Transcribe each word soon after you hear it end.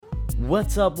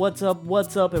What's up,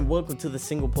 and welcome to the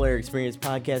Single Player Experience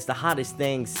Podcast, the hottest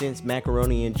thing since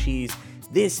macaroni and cheese.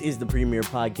 This is the premier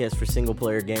podcast for single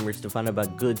player gamers to find out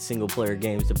about good single player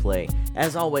games to play.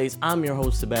 As always, I'm your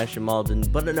host, Sebastian Malden,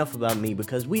 but enough about me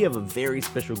because we have a very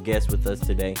special guest with us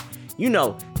today. You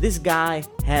know, this guy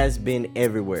has been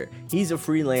everywhere. He's a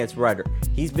freelance writer.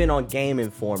 He's been on Game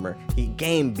Informer,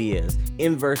 GameBiz,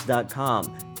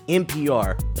 Inverse.com,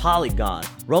 NPR, Polygon,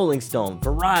 Rolling Stone,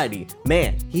 Variety.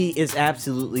 Man, he has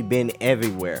absolutely been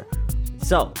everywhere.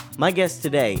 So, my guest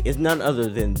today is none other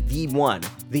than the one,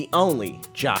 the only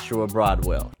Joshua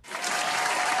Broadwell.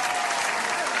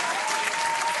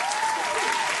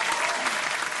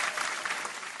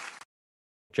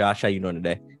 Josh, how you doing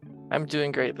today? I'm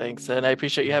doing great, thanks, and I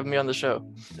appreciate you having me on the show.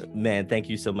 Man, thank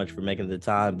you so much for making the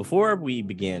time. Before we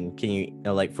begin, can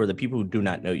you, for the people who do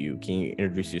not know you, can you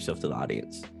introduce yourself to the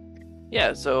audience?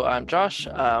 Yeah, so I'm Josh.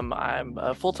 I'm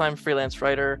a full-time freelance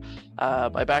writer.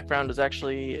 My background is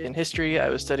actually in history. I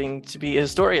was studying to be a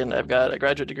historian. I've got a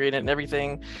graduate degree in it and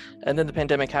everything. And then the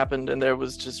pandemic happened, and there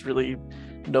was just really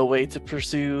no way to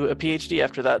pursue a PhD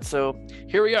after that. So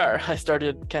here we are. I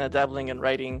started kind of dabbling in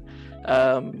writing,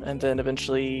 and then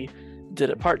eventually did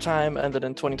it part-time. And then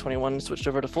in 2021, switched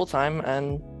over to full-time.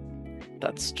 And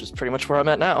that's just pretty much where I'm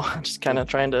at now. Just kind of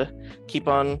trying to keep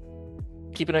on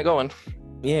keeping it going.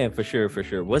 Yeah, for sure.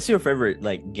 What's your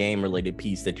favorite game-related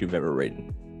piece that you've ever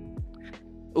written?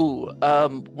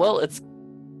 Well, it's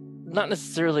not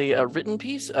necessarily a written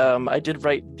piece. I did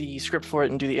write the script for it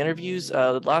and do the interviews.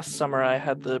 Last summer, I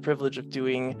had the privilege of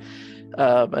doing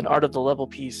an Art of the Level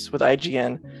piece with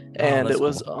IGN, and it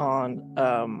was cool. On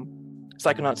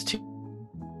Psychonauts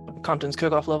 2 Compton's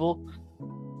cook-off level.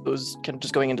 It was kind of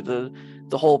just going into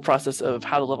the whole process of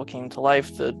how the level came to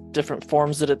life, the different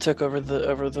forms that it took over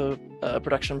the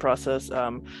production process.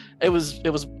 It was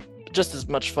just as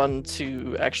much fun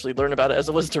to actually learn about it as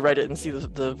it was to write it and see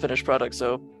the finished product.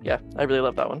 So yeah, I really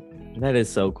love that one. That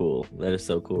is so cool.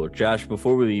 Josh,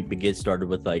 before we get started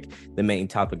with the main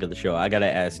topic of the show, I gotta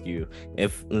ask you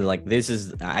if this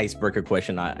is an icebreaker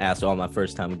question I asked all my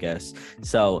first time guests.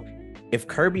 So if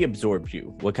Kirby absorbed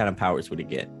you, what kind of powers would he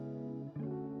get?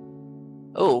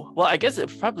 Oh, well, I guess it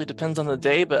probably depends on the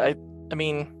day, but I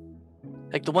mean,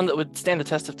 the one that would stand the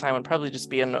test of time would probably just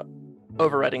be an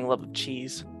overriding love of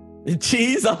cheese.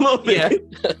 Cheese? I love it.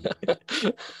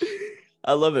 Yeah.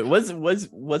 I love it.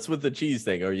 What's with the cheese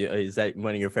thing? Is that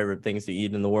one of your favorite things to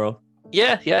eat in the world?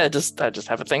 Yeah. I just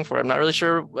have a thing for it. I'm not really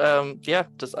sure.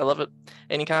 I love it.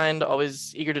 Any kind,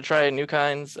 always eager to try new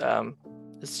kinds.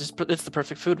 It's the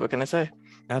perfect food. What can I say?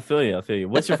 I feel you.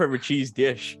 What's your favorite cheese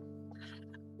dish?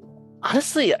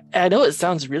 Honestly, I know it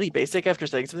sounds really basic after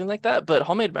saying something like that, but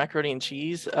homemade macaroni and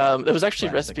cheese, it was actually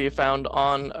a recipe found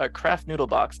on a craft noodle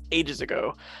box ages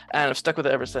ago, and I've stuck with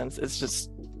it ever since. It's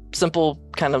just simple,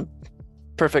 kind of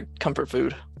perfect comfort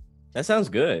food. That sounds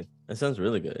good. That sounds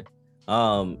really good.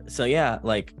 So yeah,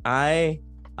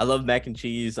 I love mac and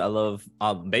cheese. I love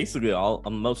basically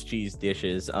most cheese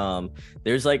dishes.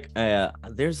 There's a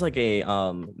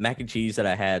mac and cheese that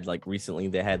I had recently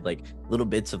that had little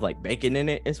bits of bacon in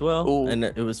it as well. Ooh. And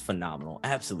it was phenomenal,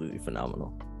 absolutely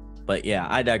phenomenal. But yeah,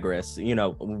 I digress.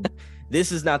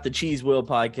 This is not the Cheese Wheel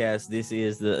podcast. This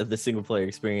is the single player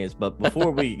experience. But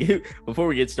before we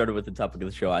get started with the topic of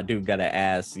the show, I do gotta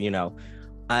ask,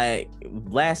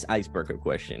 last icebreaker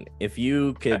question. If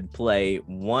you could play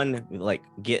one,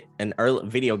 get an early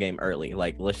video game early,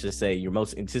 let's just say your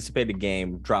most anticipated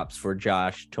game drops for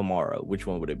Josh tomorrow, which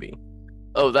one would it be?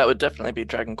 Oh, that would definitely be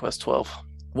Dragon Quest 12.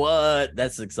 What?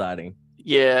 That's exciting.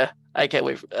 Yeah, I can't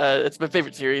wait. It's my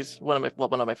favorite series. One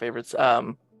of my favorites.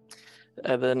 And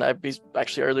then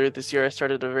actually earlier this year, I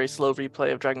started a very slow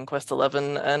replay of Dragon Quest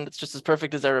 11, and it's just as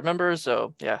perfect as I remember.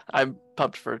 So yeah, I'm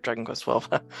pumped for Dragon Quest 12.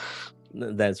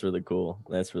 That's really cool.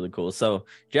 So,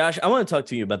 Josh, I want to talk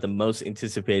to you about the most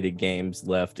anticipated games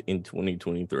left in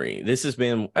 2023. This has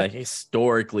been a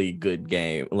historically good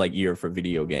year for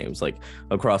video games,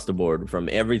 across the board, from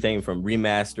everything from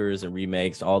remasters and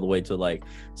remakes all the way to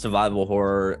survival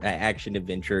horror, action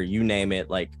adventure, you name it.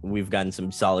 We've gotten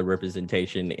some solid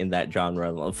representation in that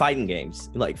genre. Fighting games,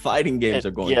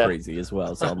 are going crazy as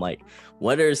well. So I'm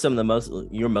what are some of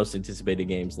your most anticipated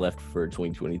games left for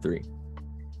 2023?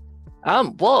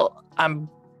 Well, I'm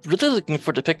really looking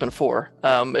forward to Pikmin 4.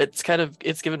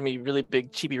 It's given me really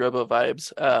big Chibi Robo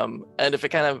vibes. And if it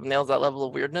kind of nails that level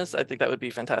of weirdness, I think that would be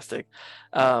fantastic.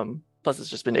 Plus, it's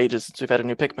just been ages since we've had a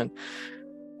new Pikmin.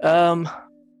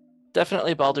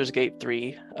 Definitely Baldur's Gate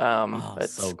 3. Oh,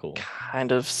 It's so cool.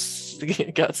 kind of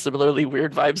got similarly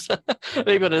weird vibes.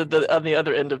 Maybe on the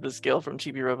other end of the scale from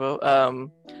Chibi Robo.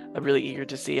 I'm really eager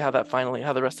to see how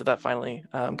the rest of that finally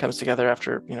comes together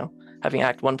after, having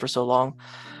Act 1 for so long.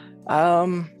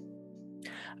 Um,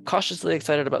 Cautiously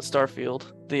excited about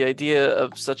Starfield. The idea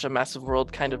of such a massive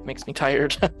world kind of makes me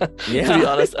tired, to be Yeah.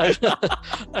 honest.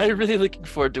 I'm really looking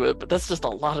forward to it, but that's just a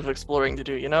lot of exploring to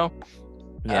do, you know?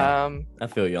 Yeah, Um, I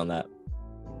feel you on that.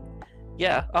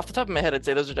 yeah, off the top of my head, I'd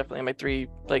say those are definitely my three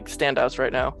like standouts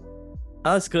right now.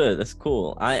 Oh, that's good. That's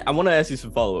cool. I want to ask you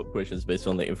some follow-up questions based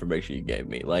on the information you gave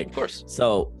me. Of course.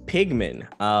 So Pigman,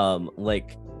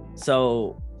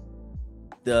 so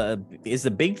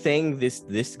the big thing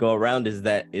this go around is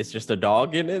that it's just a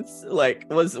dog and it's like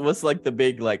what's like the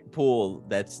big like pool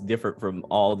that's different from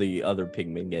all the other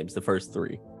Pigman games, the first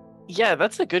three. Yeah,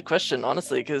 that's a good question,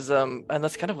 honestly, because and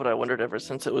that's kind of what I wondered ever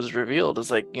since it was revealed.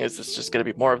 Is like, is this just going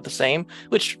to be more of the same?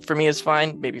 Which for me is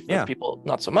fine. Maybe for Yeah. people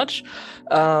not so much.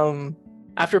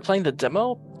 After playing the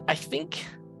demo, I think,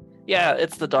 yeah,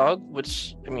 it's the dog.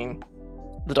 Which I mean,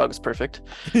 the dog is perfect.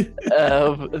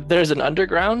 There's an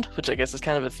underground, which I guess is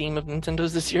kind of a theme of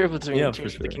Nintendo's this year between Yeah,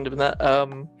 Tears for of the sure. Kingdom and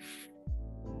that.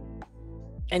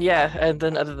 And yeah, and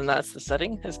then other than that, it's the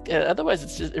setting.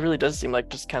 Otherwise, it really does seem like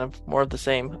just kind of more of the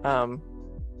same.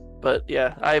 But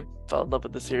yeah, I fell in love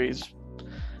with the series,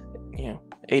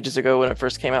 ages ago when it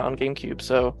first came out on GameCube.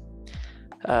 So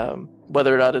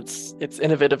whether or not it's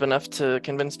innovative enough to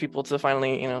convince people to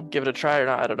finally, give it a try or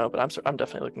not, I don't know. But I'm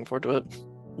definitely looking forward to it.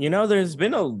 There's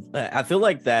been I feel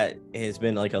like that has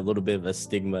been like a little bit of a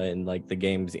stigma in like the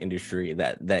games industry,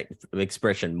 that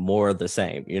expression more of the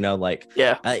same,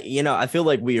 Yeah. I feel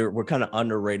like we're kind of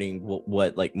underrating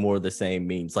what like more of the same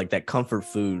means, like that comfort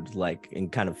food, like,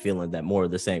 and kind of feeling that more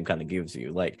of the same kind of gives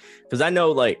you, like, because I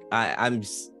know like and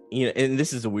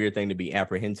this is a weird thing to be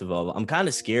apprehensive of. I'm kind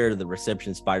of scared of the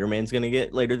reception Spider-Man's gonna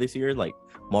get later this year, like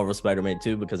Marvel Spider-Man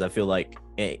 2, because I feel like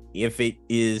if it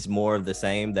is more of the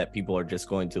same, that people are just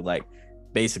going to like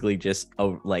basically just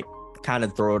like kind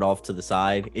of throw it off to the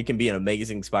side. It can be an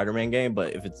amazing Spider-Man game,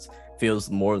 but if it feels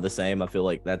more of the same, I feel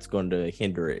like that's going to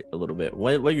hinder it a little bit.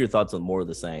 What are your thoughts on more of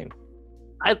the same?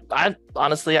 I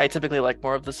honestly, I typically like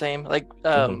more of the same. Like,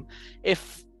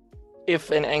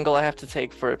 if an angle I have to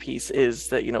take for a piece is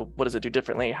that, what does it do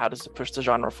differently? How does it push the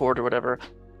genre forward or whatever?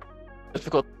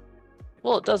 Difficult.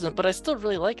 Well, it doesn't, but I still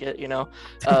really like it, kind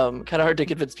of hard to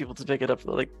convince people to pick it up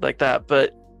like that.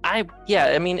 But I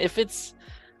mean, if it's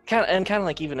kind of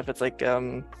like, even if it's like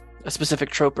a specific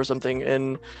trope or something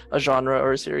in a genre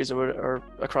or a series or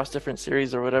across different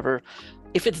series or whatever,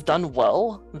 if it's done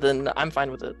well, then I'm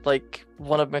fine with it. Like,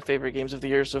 one of my favorite games of the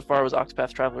year so far was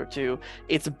Octopath Traveler 2.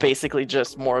 It's basically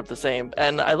just more of the same,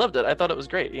 and I loved it. I thought it was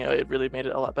great. It really made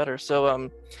it a lot better. So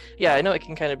yeah, I know it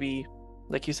can kind of be,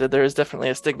 like you said, there is definitely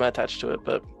a stigma attached to it,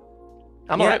 but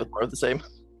I'm all right with more of the same.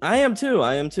 I am too,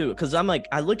 because I'm like,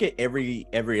 I look at every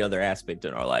other aspect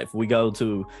in our life. We go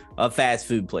to a fast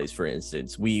food place, for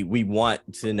instance. We want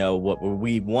to know what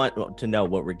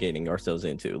we're getting ourselves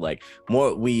into. Like,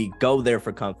 more, we go there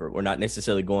for comfort. We're not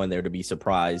necessarily going there to be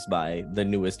surprised by the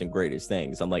newest and greatest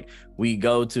things. I'm like, we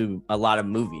go to a lot of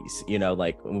movies,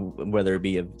 like whether it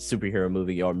be a superhero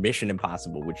movie or Mission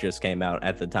Impossible, which just came out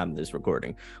at the time of this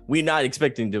recording. We're not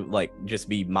expecting to like just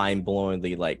be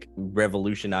mind-blowingly like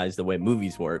revolutionize the way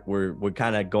movies work. We're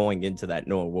kind of going into that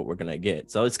knowing what we're gonna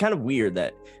get. So it's kind of weird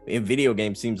that in video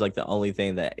games seems like the only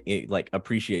thing that it like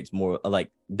appreciates more, like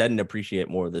doesn't appreciate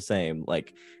more of the same,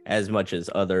 like as much as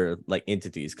other like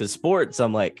entities. Because sports,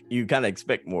 I'm like, you kind of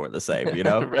expect more of the same,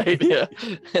 Right? Yeah.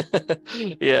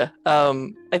 Yeah.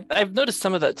 I've noticed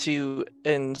some of that too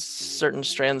in certain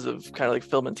strands of kind of like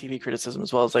film and TV criticism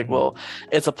as well. It's like, well,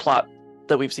 it's a plot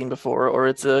that we've seen before, or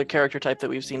it's a character type that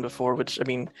we've seen before, which, I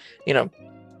mean,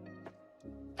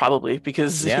 probably,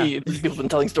 because people have been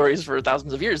telling stories for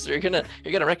thousands of years, so you're gonna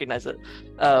recognize it.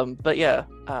 But yeah,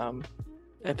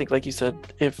 I think, like you said,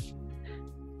 if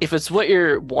it's what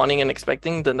you're wanting and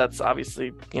expecting, then that's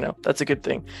obviously, that's a good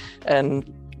thing.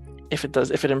 And if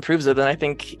it improves it, then I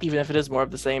think even if it is more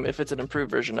of the same, if it's an improved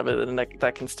version of it, then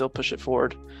that can still push it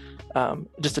forward,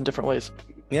 just in different ways.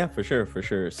 Yeah, for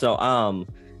sure. So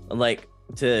like,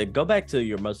 to go back to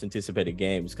your most anticipated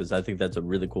games, because I think that's a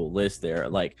really cool list there.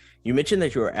 Like, you mentioned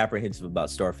that you were apprehensive about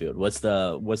Starfield.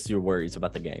 What's your worries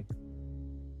about the game?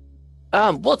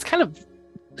 Well, it's kind of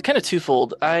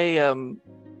twofold. I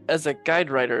as a guide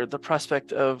writer, the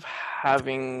prospect of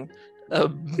having a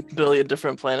billion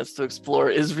different planets to explore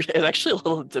is actually a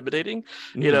little intimidating,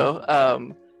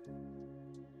 and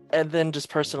then just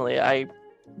personally,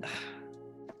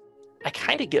 I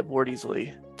kind of get bored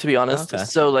easily, to be honest. Okay.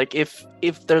 So like if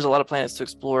there's a lot of planets to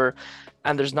explore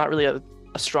and there's not really a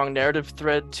strong narrative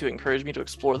thread to encourage me to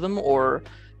explore them, or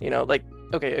like,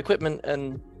 okay, equipment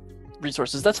and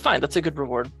resources, that's fine, that's a good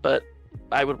reward, but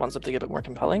I would want something a bit more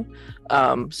compelling.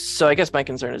 So I guess my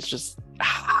concern is just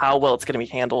how well it's going to be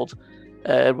handled,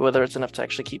 whether it's enough to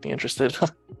actually keep me interested.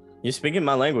 You're speaking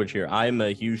my language here. I'm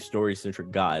a huge story-centric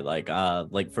guy.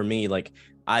 Like for me, like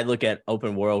I look at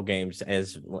open world games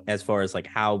as far as like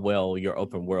how well your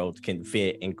open world can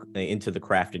fit into the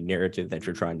crafted narrative that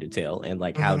you're trying to tell, and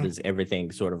like how does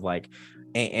everything sort of like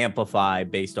amplify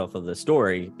based off of the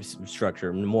story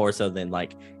structure, more so than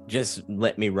like just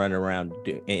let me run around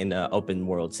in an open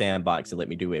world sandbox and let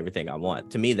me do everything I want.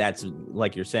 To me, that's,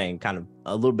 like you're saying, kind of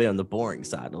a little bit on the boring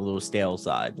side, a little stale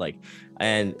side. Like,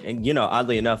 and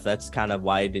oddly enough, that's kind of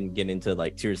why I didn't get into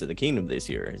like Tears of the Kingdom this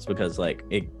year. It's because like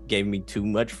it gave me too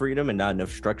much freedom and not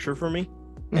enough structure for me.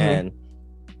 And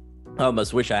I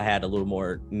almost wish I had a little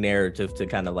more narrative to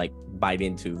kind of like bite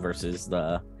into versus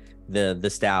the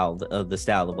style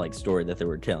of like story that they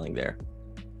were telling there.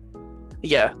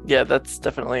 Yeah, that's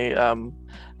definitely. I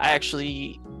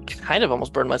actually kind of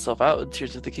almost burned myself out with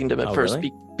Tears of the Kingdom at first,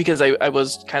 really? Because I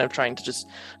was kind of trying to just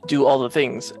do all the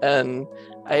things, and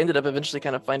I ended up eventually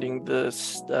kind of finding the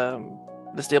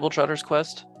Stable Trotters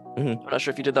quest. I'm not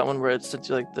sure if you did that one, where it's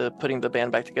like the putting the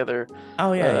band back together.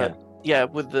 Oh yeah, yeah,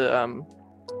 with the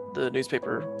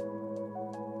newspaper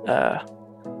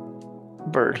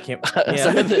bird.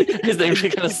 Sorry, his name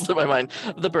kind of slipped my mind.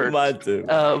 The bird. Mine too.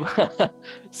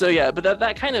 So yeah, but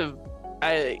that kind of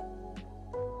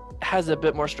has a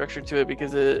bit more structure to it,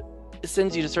 because it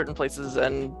sends you to certain places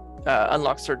and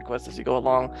unlocks certain quests as you go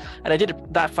along. And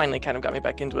that finally kind of got me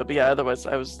back into it. But yeah, otherwise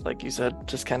I was, like you said,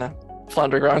 just kind of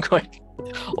floundering around going,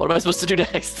 what am I supposed to do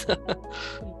next?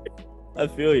 I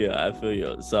feel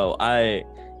you. So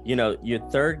your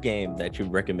third game that you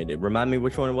recommended, remind me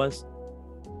which one it was?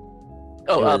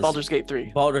 Baldur's Gate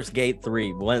 3. Baldur's Gate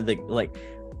 3. One of the, like,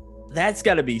 that's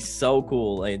got to be so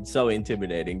cool and so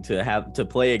intimidating to have to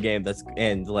play a game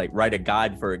and like write a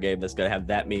guide for a game that's going to have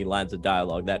that many lines of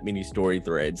dialogue, that many story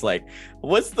threads. Like,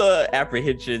 what's the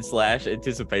apprehension /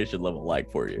 anticipation level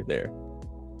like for you there?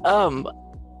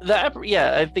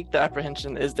 I think the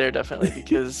apprehension is there definitely,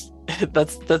 because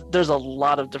there's a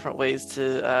lot of different ways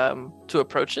to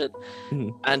approach it,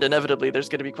 and inevitably there's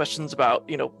going to be questions about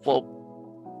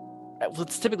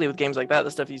it's typically with games like that, the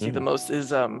stuff you see the most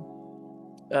is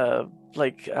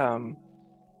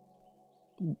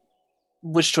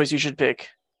which choice you should pick,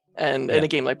 and in a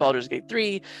game like Baldur's Gate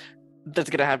 3, that's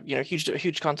going to have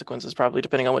huge consequences probably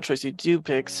depending on what choice you do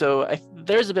pick. So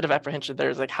there's a bit of apprehension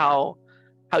there. It's like how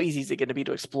easy is it going to be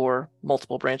to explore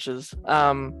multiple branches? But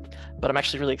I'm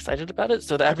actually really excited about it,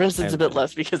 so the apprehension is a bit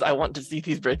less, because I want to see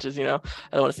these branches. I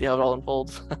want to see how it all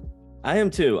unfolds. I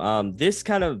am too. This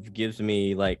kind of gives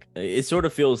me like, it sort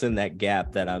of fills in that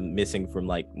gap that I'm missing from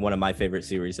like one of my favorite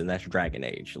series, and that's Dragon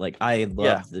Age. Like, I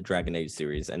love the Dragon Age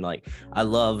series, and like I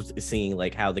loved seeing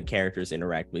like how the characters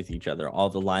interact with each other, all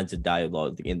the lines of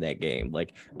dialogue in that game.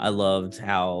 Like, I loved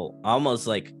how almost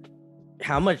like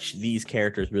how much these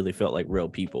characters really felt like real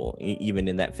people, even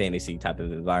in that fantasy type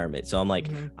of environment. So I'm like,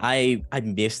 I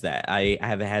miss that. I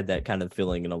haven't had that kind of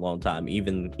feeling in a long time,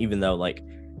 even though like,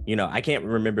 I can't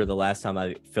remember the last time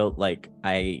I felt like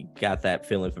I got that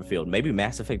feeling fulfilled. Maybe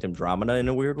Mass Effect Andromeda in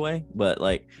a weird way, but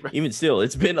like even still,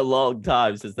 it's been a long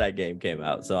time since that game came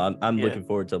out. So I'm looking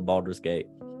forward to Baldur's Gate.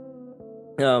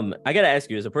 I gotta ask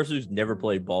you, as a person who's never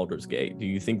played Baldur's Gate, do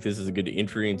you think this is a good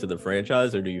entry into the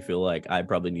franchise, or do you feel like I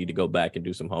probably need to go back and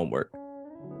do some homework?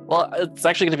 Well, it's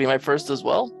actually going to be my first as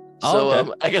well. So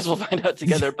okay. I guess we'll find out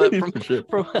together. But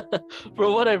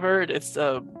from what I've heard, it's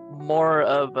more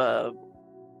of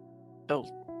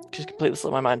just completely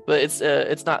slipped my mind. But it's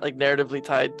not like narratively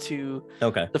tied to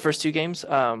the first two games.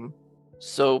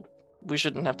 So we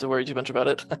shouldn't have to worry too much about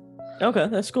it. Okay,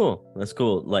 that's cool.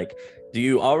 Like, do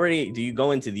you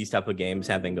go into these type of games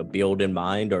having a build in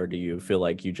mind, or do you feel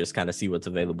like you just kind of see what's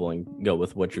available and go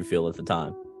with what you feel at the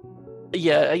time?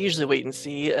 Yeah, I usually wait and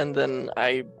see, and then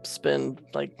I spend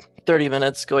like 30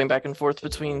 minutes going back and forth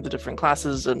between the different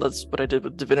classes, and that's what I did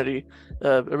with Divinity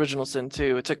Original Sin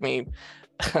 2. It took me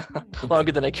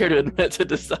longer than I care to admit to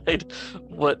decide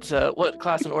what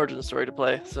class and origin story to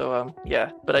play. So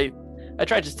but I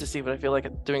tried just to see what I feel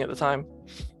like doing at the time.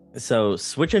 So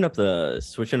switching up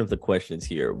the questions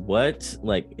here, what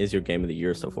like is your game of the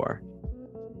year so far?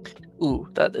 Ooh,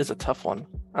 that is a tough one.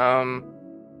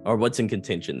 Or what's in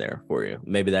contention there for you?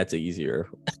 Maybe that's an easier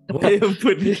way of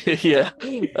putting it. Yeah.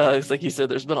 It's like you said,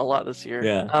 there's been a lot this year.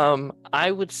 Yeah.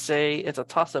 I would say it's a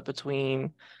toss-up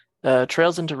between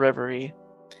Trails into Reverie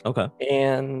Okay.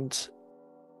 And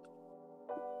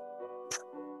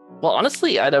well,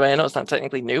 honestly, I know it's not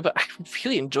technically new, but I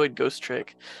really enjoyed Ghost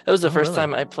Trick. That was the Oh, first really?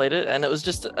 time I played it, and it was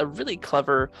just a really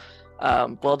clever,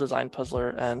 well-designed puzzler,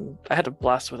 and I had a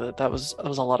blast with it. That was a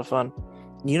lot of fun.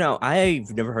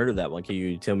 I've never heard of that one. Can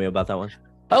you tell me about that one?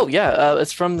 Oh yeah,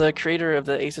 it's from the creator of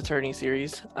the Ace Attorney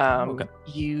series. Oh, okay.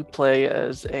 You play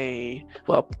as you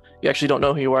actually don't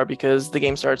know who you are because the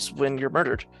game starts when you're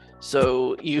murdered.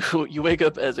 So you you wake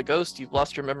up as a ghost, you've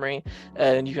lost your memory,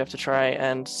 and you have to try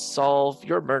and solve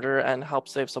your murder and help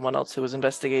save someone else who was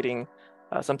investigating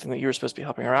something that you were supposed to be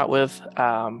helping her out with.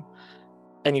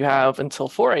 And you have until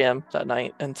 4 a.m. that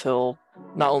night until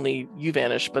not only you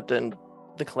vanish, but then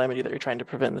the calamity that you're trying to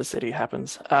prevent in the city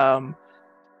happens.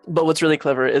 But what's really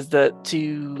clever is that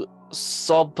to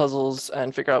solve puzzles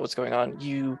and figure out what's going on,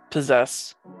 you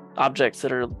possess objects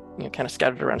that are kind of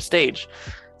scattered around a stage.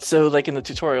 So, like in the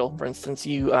tutorial, for instance,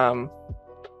 you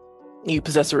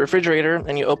possess a refrigerator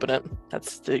and you open it.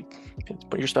 That's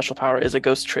your special power is a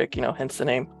ghost trick. Hence the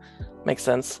name. Makes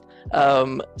sense.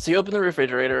 So you open the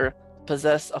refrigerator,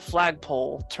 possess a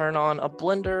flagpole, turn on a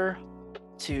blender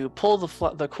to pull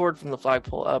the cord from the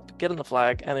flagpole up, get on the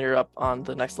flag, and then you're up on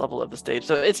the next level of the stage.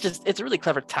 So it's a really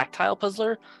clever tactile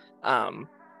puzzler. And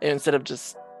instead of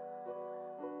just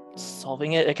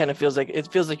solving it, it kind of feels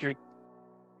like you're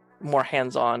more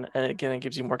hands-on, and it kind of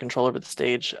gives you more control over the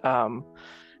stage.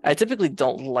 I typically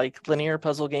don't like linear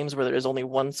puzzle games where there is only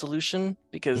one solution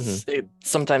because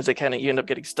sometimes you end up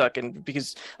getting stuck, and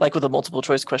because like with a multiple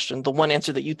choice question, the one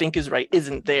answer that you think is right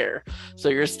isn't there, so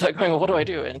you're stuck going, well, what do I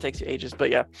do? And it takes you ages. But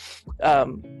yeah,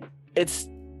 it's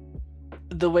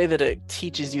the way that it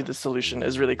teaches you the solution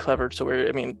is really clever, to where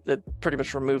it pretty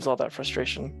much removes all that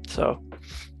frustration. So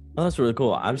Oh, that's really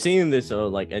cool. I'm seeing this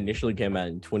initially came out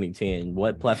in 2010.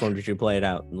 What platform did you play it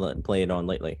on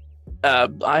lately?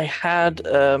 I had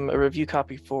a review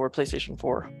copy for PlayStation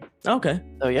 4. Okay.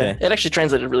 Oh yeah, It actually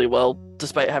translated really well,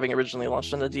 despite having originally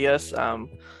launched on the DS.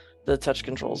 The touch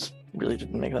controls really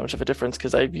didn't make that much of a difference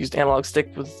because I used analog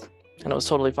stick and it was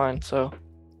totally fine. So,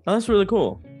 oh, that's really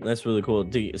cool. That's really cool.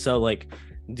 Do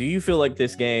you feel like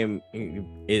this game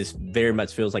is very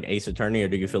much feels like Ace Attorney, or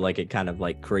do you feel like it kind of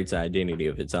like creates an identity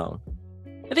of its own?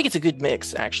 I think it's a good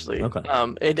mix, actually. Okay.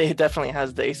 It definitely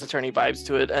has the Ace Attorney vibes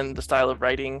to it, and the style of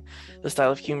writing, the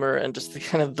style of humor, and just the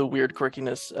kind of the weird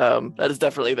quirkiness that is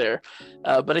definitely there.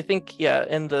 But I think, yeah,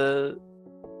 in the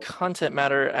content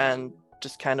matter and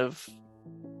just kind of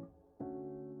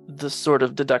the sort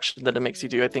of deduction that it makes you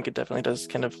do, I think it definitely does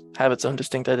kind of have its own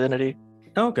distinct identity.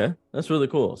 Okay, that's really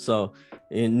cool. So,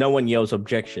 no one yells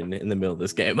objection in the middle of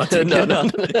this game. No,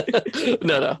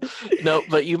 no.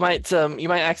 But you might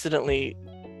accidentally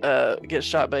get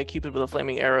shot by a cupid with a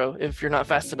flaming arrow if you're not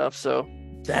fast enough. So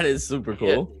that is super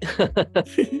cool.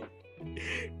 Yeah.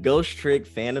 Ghost Trick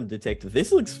Phantom Detective.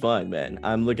 This looks fun, man.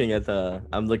 I'm looking at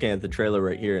the trailer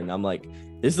right here, and I'm like,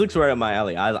 this looks right up my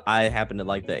alley. I happen to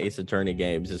like the Ace Attorney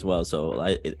games as well, so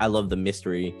I love the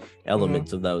mystery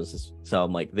elements of those. So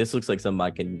I'm like, this looks like something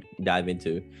I can dive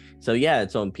into. So yeah,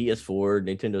 it's on PS4,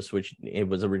 Nintendo Switch. It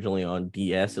was originally on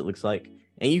DS, it looks like,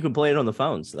 and you can play it on the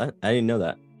phones. I didn't know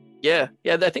that. Yeah.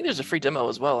 I think there's a free demo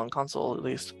as well on console, at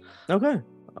least. Okay,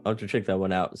 I'll have to check that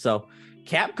one out. So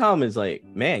Capcom is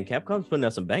Capcom's putting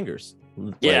out some bangers.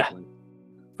 Yeah.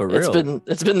 For real.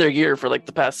 It's been their year for like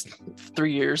the past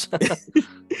 3 years.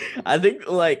 I think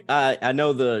I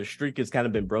know the streak has kind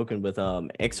of been broken with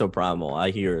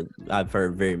Exoprimal. I've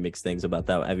heard very mixed things about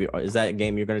that. Is that a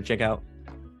game you're going to check out?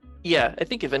 Yeah, I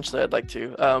think eventually I'd like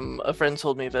to. A friend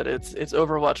told me that it's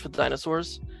Overwatch with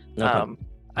dinosaurs. Okay.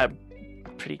 I'm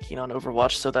pretty keen on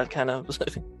Overwatch, so that kind of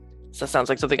that sounds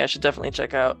like something I should definitely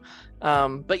check out.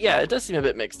 But yeah, it does seem a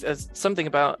bit mixed. As something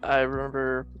about, I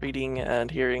remember reading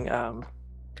and hearing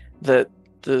that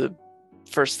the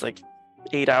first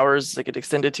 8 hours, like an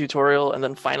extended tutorial, and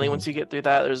then finally once you get through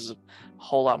that, there's a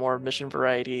whole lot more mission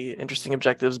variety, interesting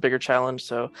objectives, bigger challenge.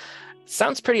 So it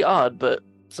sounds pretty odd, but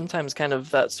sometimes kind of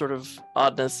that sort of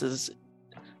oddness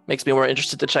makes me more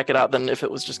interested to check it out than if it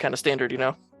was just kind of standard,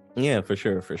 Yeah, for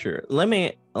sure. Let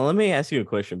me ask you a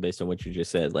question based on what you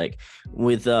just said. Like,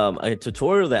 with a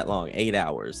tutorial that long, 8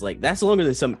 hours, like that's longer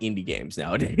than some indie games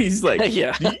nowadays. Like,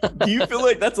 yeah. do you feel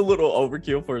like that's a little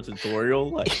overkill for a tutorial?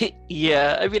 Like,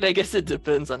 yeah, I mean, I guess it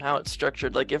depends on how it's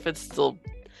structured. Like, if it's still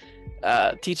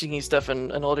teaching you stuff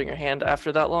and holding your hand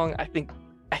after that long, I think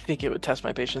it would test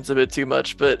my patience a bit too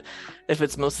much. But if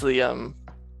it's mostly, I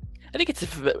think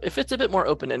if it's a bit more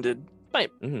open-ended,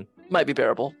 might be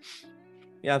bearable.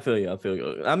 Yeah, I feel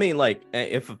you. I mean, like,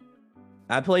 if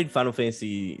I played Final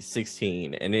Fantasy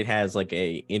 16, and it has like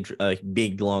a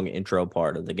big long intro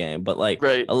part of the game, but like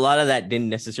Right. a lot of that didn't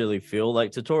necessarily feel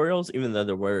like tutorials, even though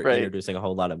they were Right. introducing a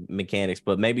whole lot of mechanics.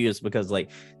 But maybe it's because like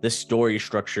the story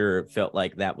structure felt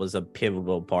like that was a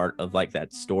pivotal part of like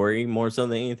that story more so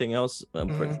than anything else.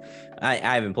 I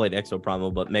haven't played Exo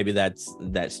Primal, but maybe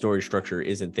that story structure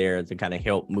isn't there to kind of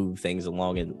help move things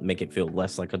along and make it feel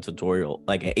less like a tutorial,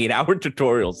 like an 8-hour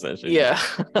tutorial session. Yeah.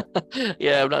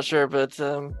 Yeah, I'm not sure, but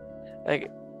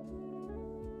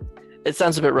it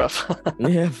sounds a bit rough.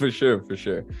 Yeah, for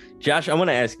sure. Josh, I want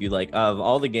to ask you, like, of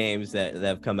all the games that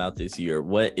have come out this year,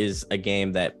 what is a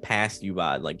game that passed you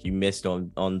by, like you missed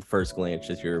on first glance,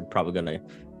 that you're probably gonna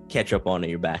catch up on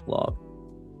in your backlog?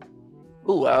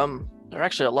 Ooh, there are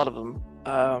actually a lot of them.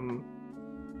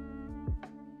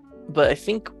 But I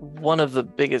think one of the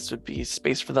biggest would be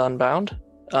Space for the Unbound.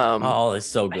 Oh, it's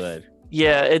so good.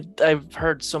 I've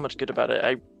heard so much good about it.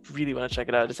 I really want to check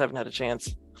it out. I just haven't had a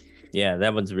chance. Yeah,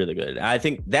 that one's really good. I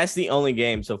think that's the only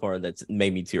game so far that's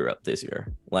made me tear up this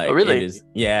year. Like, oh, really? It is,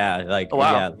 yeah, like, oh,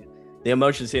 wow. Yeah, the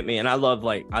emotions hit me, and I love,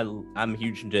 like, I'm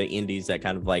huge into indies that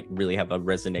kind of like really have a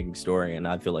resonating story, and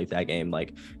I feel like that game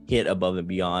like hit above and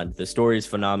beyond. The story is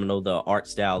phenomenal. The art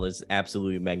style is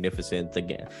absolutely magnificent.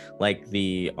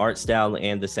 The art style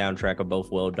and the soundtrack are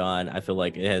both well done. I feel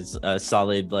like it has a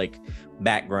solid like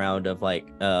background of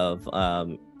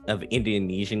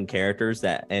Indonesian characters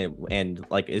that and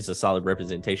like is a solid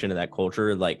representation of that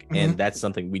culture, like and that's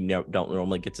something we don't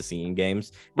normally get to see in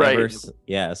games, right? Ever.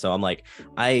 Yeah, so I'm like,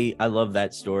 I love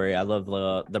that story. I love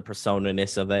the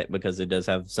persona-ness of it, because it does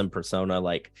have some persona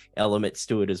like elements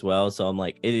to it as well. So I'm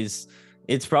like, it's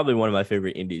probably one of my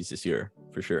favorite indies this year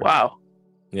for sure. Wow.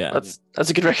 Yeah, that's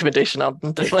a good recommendation. I'll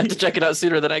definitely have to check it out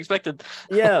sooner than I expected.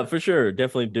 Yeah, for sure,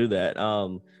 definitely do that.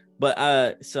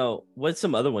 But so what's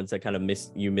some other ones that kind of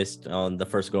missed on the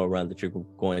first go around that you're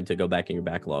going to go back in your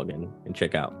backlog and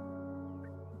check out?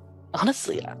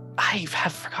 Honestly, I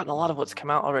have forgotten a lot of what's come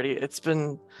out already.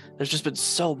 There's just been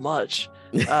so much.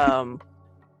 It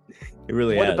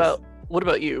really has. What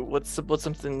about you? What's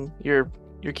something you're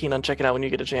keen on checking out when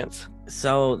you get a chance?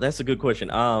 So that's a good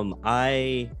question.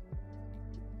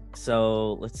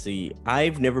 So let's see.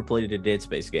 I've never played a Dead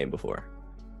Space game before.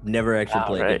 Never actually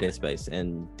played the Dead Space,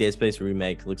 and Dead Space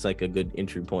Remake looks like a good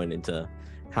entry point into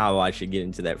how I should get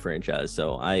into that franchise.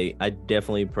 So I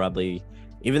definitely probably,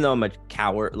 even though I'm a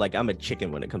coward, like I'm a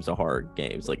chicken when it comes to horror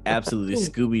games, like absolutely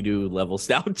Scooby-Doo level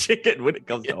style chicken when it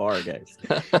comes to horror games.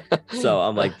 So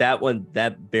I'm like, that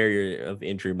barrier of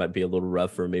entry might be a little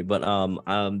rough for me, but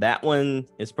that one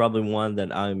is probably one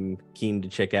that I'm keen to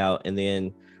check out. And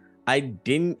then I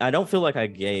don't feel like I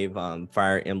gave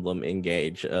Fire Emblem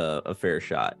Engage a fair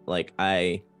shot. Like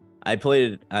I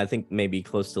played, I think maybe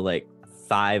close to like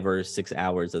 5 or 6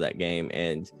 hours of that game,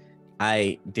 and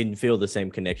I didn't feel the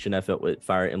same connection I felt with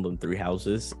Fire Emblem Three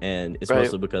Houses, and it's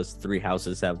mostly because Three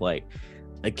Houses have like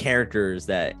characters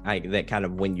that kind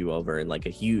of win you over, and like a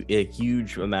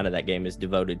huge amount of that game is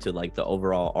devoted to like the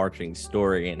overall arching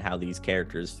story and how these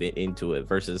characters fit into it,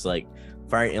 versus like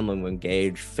Fire Emblem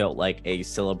Engage felt like a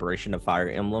celebration of Fire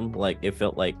Emblem. Like it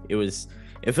felt like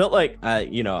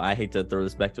I hate to throw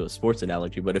this back to a sports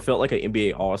analogy, but it felt like an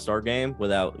NBA All-Star game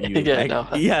without you.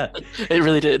 Yeah, it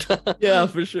really did. Yeah,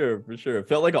 for sure. It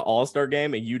felt like an All-Star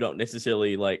game, and you don't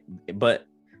necessarily like, but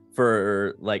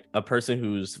for like a person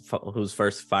whose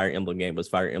first Fire Emblem game was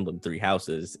Fire Emblem Three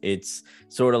Houses, it's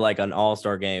sort of like an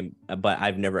all-star game, but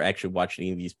I've never actually watched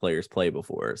any of these players play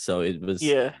before, so it was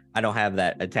I don't have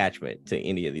that attachment to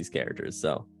any of these characters.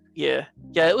 So it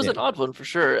was an odd one for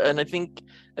sure, and I mean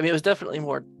it was definitely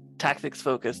more tactics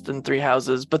focused than Three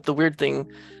Houses, but the weird thing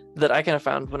that I kind of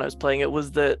found when I was playing it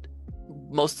was that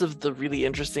most of the really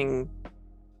interesting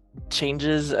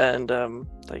changes and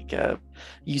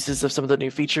uses of some of the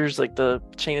new features, like the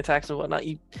chain attacks and whatnot,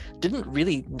 you didn't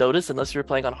really notice unless you were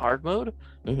playing on hard mode.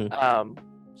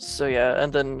 So yeah,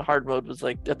 and then hard mode was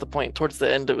like at the point towards the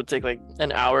end it would take like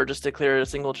an hour just to clear a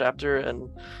single chapter, and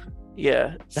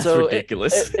that's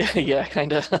ridiculous.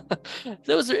 Kind of.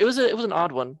 It was an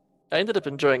odd one. I ended up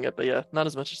enjoying it, but not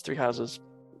as much as Three Houses.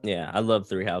 I love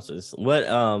Three Houses. What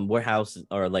house,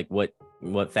 or like what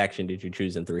faction did you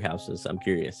choose in Three Houses? I'm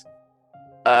curious.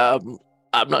 I'm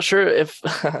not sure if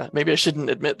maybe I shouldn't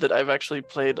admit that I've actually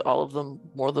played all of them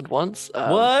more than once.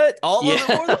 What? All of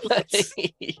them more than once?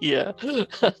 Yeah.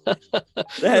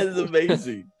 That is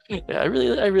amazing. Yeah, I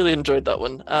really enjoyed that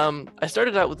one. I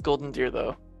started out with Golden Deer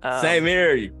though. Same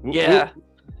here.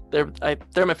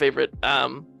 They're my favorite.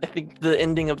 I think the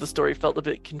ending of the story felt a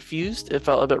bit confused. It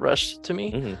felt a bit rushed to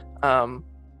me.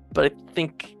 But I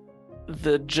think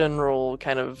the general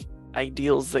kind of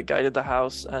ideals that guided the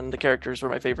house, and the characters were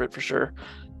my favorite for sure.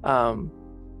 Um,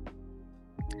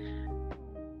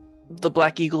 the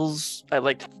Black Eagles, I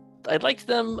liked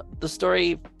them. The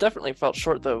story definitely felt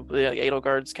short though. The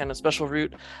Edelgard's kind of special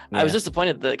route. I was Yeah.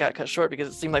 disappointed that it got cut short because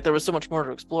it seemed like there was so much more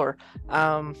to explore.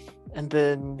 And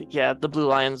then yeah, the Blue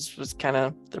Lions was kind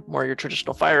of more your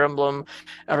traditional Fire Emblem.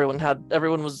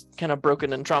 Everyone was kind of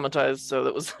broken and traumatized, so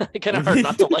that was kind of hard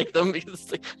not to like them because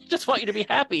they just want you to be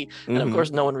happy, and of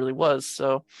course no one really was.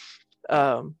 So,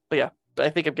 but yeah, I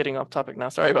think I'm getting off topic now.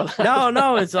 Sorry about that.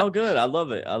 No, it's all good. I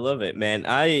love it, man.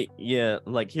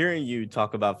 Like hearing you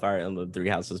talk about Fire Emblem Three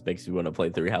Houses makes me want to play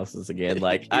Three Houses again.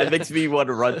 Like, Yeah. it makes me want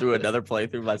to run through another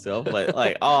playthrough myself. But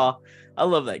like, oh, I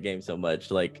love that game so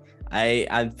much. Like,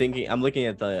 I'm looking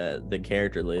at the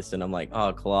character list, and I'm like,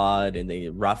 oh, Claude, and the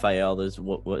Raphael is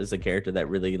what is a character that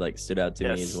really like stood out to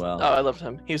me as well. Oh, I loved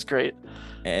him. He was great.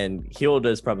 And Hilda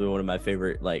is probably one of my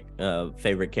favorite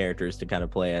favorite characters to kind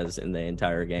of play as in the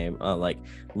entire game. Like,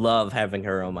 love having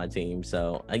her on my team.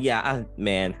 So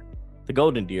man, the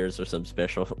Golden Deers are some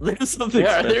special. There's something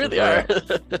Yeah, special. they are.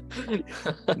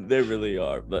 They really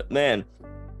are. But man,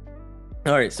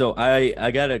 all right. So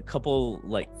I got a couple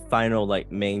like final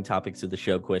like main topics of the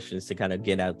show questions to kind of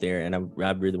get out there, and I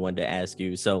really wanted to ask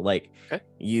you. So like, Okay.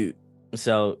 you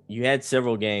had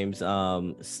several games.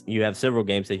 You have several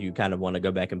games that you kind of want to go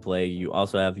back and play. You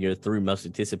also have your 3 most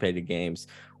anticipated games.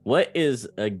 What is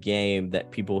a game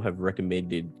that people have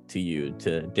recommended to you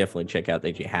to definitely check out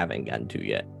that you haven't gotten to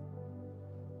yet?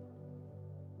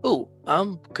 Oh,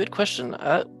 good question.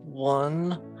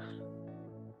 One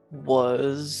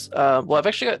was well, I've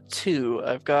actually got 2.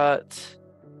 I've got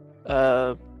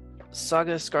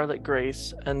Saga Scarlet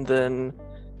Grace, and then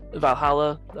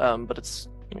Valhalla, but it's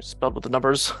spelled with the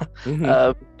numbers.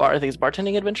 I think it's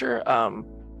Bartending Adventure.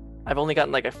 I've only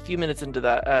gotten like a few minutes into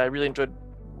that. I really enjoyed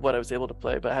what I was able to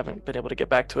play, but I haven't been able to get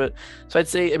back to it. So I'd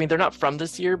say, I mean, they're not from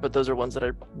this year, but those are ones that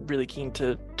I'm really keen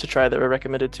to try that were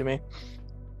recommended to me.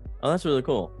 Oh, that's really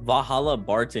cool. Valhalla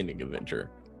Bartending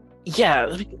Adventure. Yeah,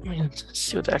 let me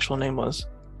see what the actual name was.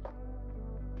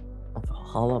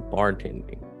 Valhalla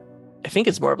Bartending. I think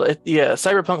it's more of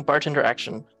Cyberpunk Bartender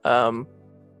Action.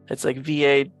 It's like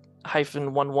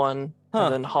VA-11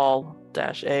 and then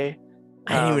Hall-A.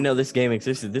 I didn't even know this game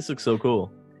existed. This looks so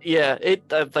cool. Yeah, it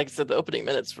like I said, the opening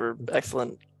minutes were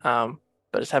excellent. But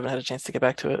I just haven't had a chance to get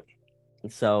back to it.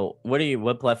 So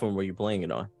what platform were you playing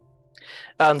it on?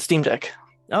 On Steam Deck.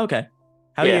 Oh, okay.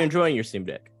 How are you enjoying your Steam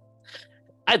Deck?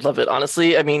 I'd love it,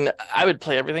 honestly. I mean, I would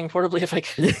play everything portably if I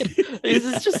could.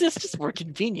 it's just more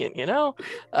convenient, you know.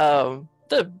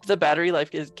 The battery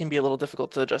life can be a little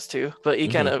difficult to adjust to, but you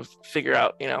kind of figure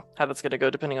out, how that's going to go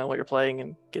depending on what you're playing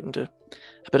and get into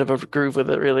a bit of a groove with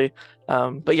it, really.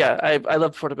 But yeah, I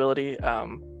love portability.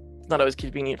 It's not always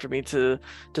convenient for me to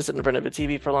sit in front of a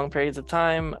TV for long periods of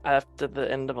time. After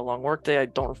the end of a long workday, I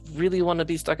don't really want to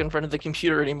be stuck in front of the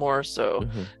computer anymore. So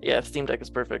yeah, Steam Deck is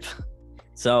perfect.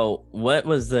 So what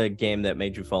was the game that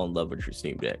made you fall in love with your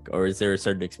Steam Deck? Or is there a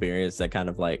certain experience that kind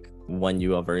of like won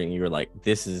you over and you were like,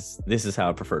 this is how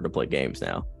I prefer to play games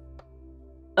now?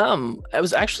 It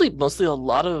was actually mostly a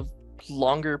lot of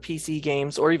longer PC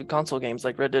games or even console games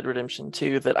like Red Dead Redemption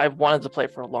 2 that I've wanted to play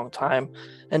for a long time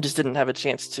and just didn't have a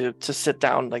chance to sit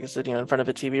down, like I said, in front of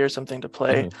a TV or something to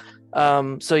play.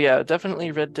 So yeah,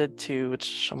 definitely Red Dead 2,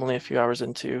 which I'm only a few hours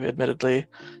into, admittedly.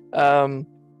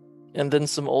 And then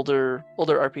some older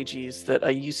RPGs that I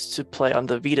used to play on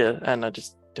the Vita, and I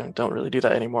just don't really do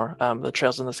that anymore. The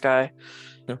Trails in the Sky.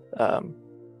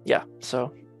 Yeah.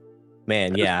 So.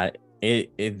 Man, yeah. This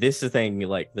is the thing.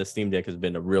 Like the Steam Deck has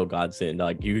been a real godsend.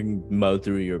 Like you can mow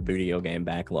through your video game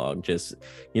backlog, just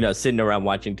sitting around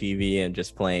watching TV and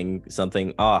just playing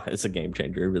something. Oh, it's a game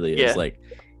changer. It really is. Yeah. Like.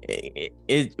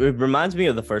 It reminds me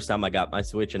of the first time I got my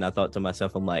Switch, and I thought to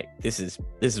myself, I'm like, this is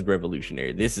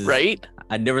revolutionary. This is right.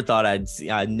 I never thought I'd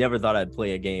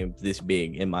play a game this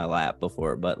big in my lap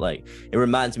before, but like it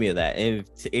reminds me of that, and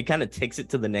it kind of takes it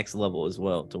to the next level as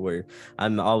well, to where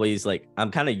I'm always like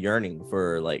I'm kind of yearning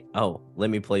for like, oh,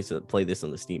 let me play this on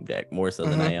the Steam Deck more so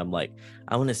than I am like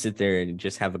I want to sit there and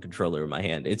just have a controller in my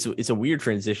hand. It's a weird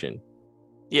transition.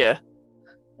 Yeah,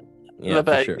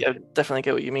 for sure. I definitely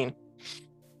get what you mean.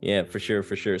 Yeah, for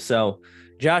sure. So,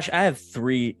 Josh, I have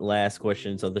 3 last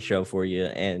questions of the show for you.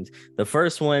 And the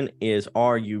first one is,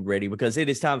 are you ready? Because it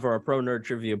is time for our Pro Nerd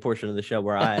Trivia portion of the show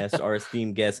where I asked our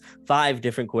esteemed guests 5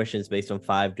 different questions based on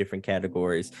 5 different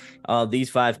categories.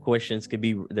 These 5 questions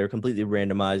they're completely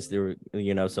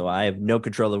randomized. So I have no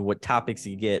control of what topics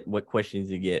you get, what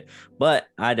questions you get. But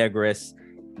I digress.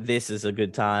 This is a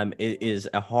good time. It is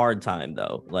a hard time,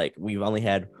 though. Like, we've only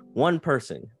had one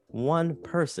person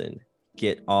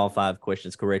get all 5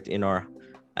 questions correct in our,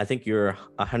 I think you're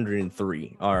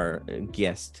 103, our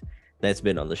guest that's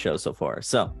been on the show so far.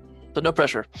 So no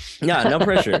pressure. Yeah, no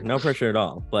pressure. No pressure at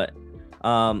all. But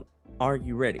are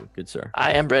you ready, good sir?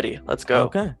 I am ready. Let's go.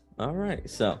 Okay. All right.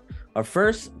 So our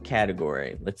first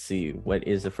category, let's see. What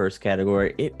is the first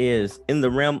category? It is in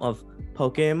the realm of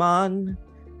Pokemon.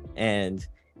 And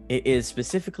it is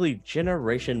specifically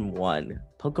Generation 1.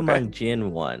 Pokemon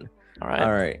Gen 1. All right.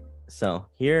 All right. So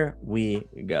here we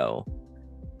go.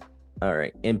 All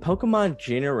right. In Pokemon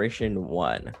Generation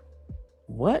 1,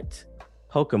 what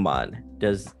Pokemon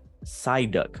does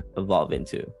Psyduck evolve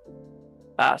into?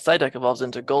 Psyduck evolves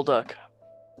into Golduck.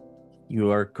 You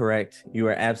are correct. You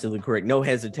are absolutely correct. No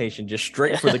hesitation, just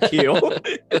straight for the kill.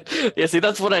 Yeah, see,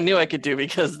 that's what I knew I could do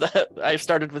because I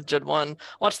started with Gen 1,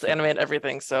 watched the anime and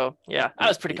everything. So yeah, I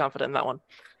was pretty confident in that one.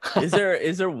 Is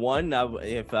there one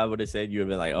if I would have said, you would have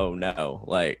been like, oh no,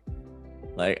 like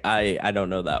I don't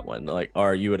know that one. Like,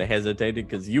 or you would have hesitated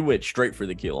because you went straight for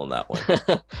the kill on that one.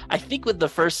 I think with the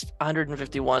first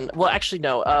 151, well, actually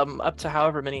no, up to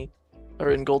however many are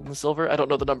in gold and silver. I don't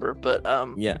know the number, but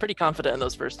yeah, I'm pretty confident in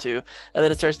those first 2. And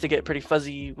then it starts to get pretty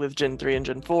fuzzy with Gen 3 and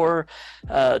Gen 4,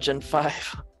 Gen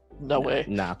 5. No way.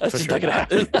 Nah, that's just sure not gonna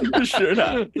happen. For sure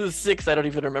not. 6, I don't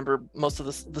even remember most of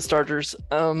the starters.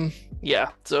 Yeah.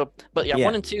 So, but yeah,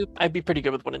 1 and 2, I'd be pretty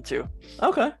good with 1 and 2.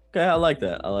 Okay. I like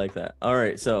that. All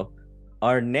right. So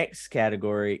our next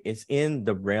category is in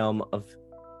the realm of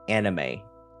anime.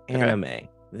 Anime.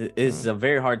 It's a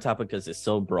very hard topic because it's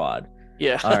so broad.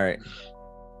 Yeah. All right.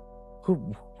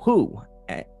 Who,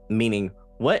 meaning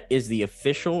what is the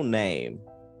official name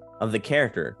of the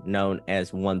character known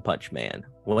as One Punch Man?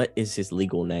 What is his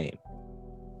legal name?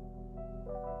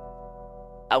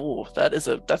 Oh, that's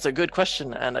a good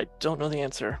question, and I don't know the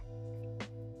answer.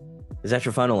 Is that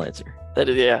your final answer? That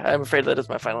is, yeah, I'm afraid that is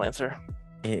my final answer.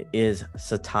 It is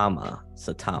Satama.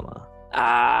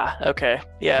 Okay.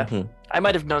 Yeah. I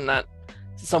might have known that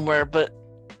somewhere, but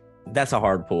that's a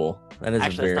hard pull. That is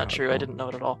actually, that's not true. Pull. I didn't know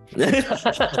it at all.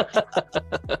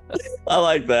 I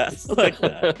like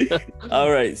that.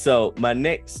 All right. So the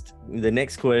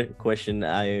next question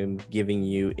I am giving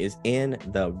you is in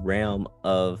the realm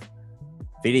of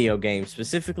video games,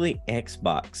 specifically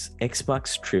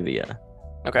Xbox trivia.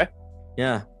 Okay.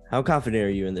 Yeah. How confident are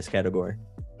you in this category?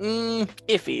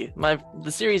 Iffy.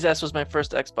 The Series S was my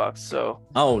first Xbox, so.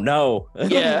 Oh no.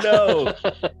 Yeah. No.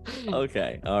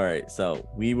 Okay. All right. So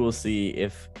we will see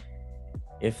if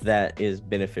that is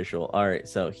beneficial. All right.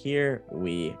 So here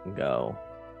we go.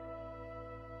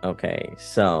 Okay.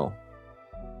 So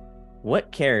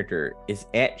what character is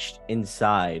etched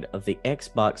inside of the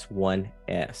Xbox One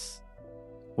S?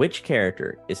 Which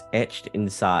character is etched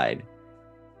inside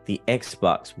the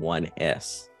Xbox One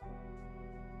S?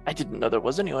 I didn't know there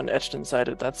was anyone etched inside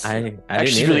it. That's I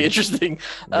actually really interesting.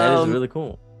 That is really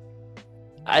cool.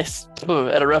 At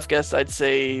a rough guess, I'd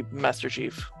say Master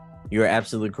Chief. You're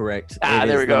absolutely correct.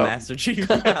 There we go. Master Chief.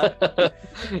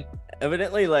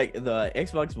 Evidently, like the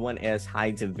Xbox One S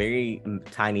hides a very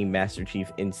tiny Master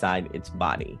Chief inside its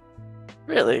body.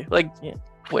 Really? Like, yeah.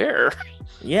 Where?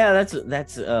 Yeah, that's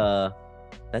an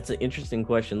interesting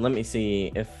question. Let me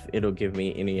see if it'll give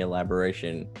me any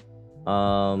elaboration.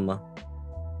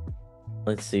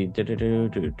 Let's see.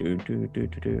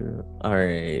 All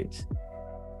right.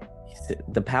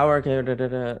 The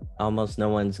power. Almost no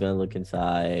one's gonna look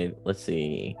inside. Let's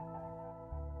see.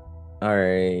 All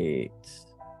right.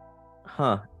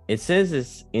 Huh. It says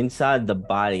it's inside the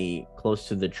body, close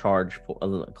to the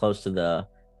close to the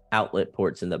outlet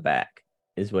ports in the back,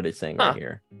 is what it's saying right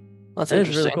here. That's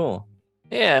interesting. Really cool.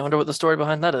 Yeah, I wonder what the story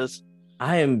behind that is.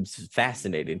 I am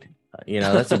fascinated.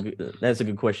 That's a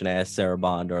good question to ask Sarah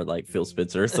Bond or like Phil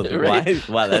Spencer or something. Right.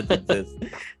 Why that exists.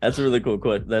 That's a really cool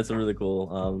question. That's a really cool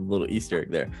little Easter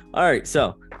egg there. All right,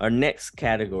 so our next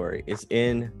category is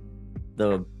in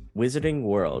the wizarding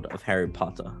world of Harry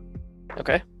Potter.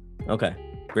 Okay.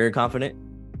 Very confident?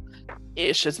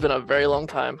 Ish. It's been a very long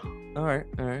time. All right.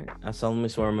 I solemnly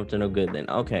swear I'm up to no good then.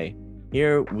 Okay,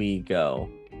 here we go.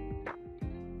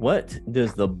 What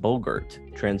does the Bogart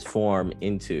transform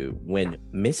into when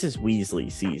Mrs.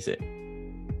 Weasley sees it?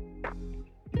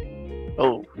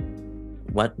 Oh.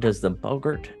 What does the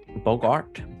Bogart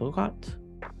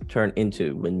turn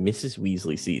into when Mrs.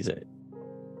 Weasley sees it?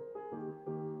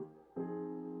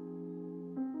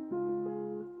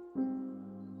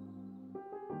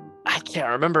 I can't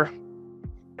remember.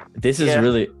 This is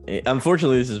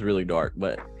unfortunately, this is really dark,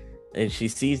 but she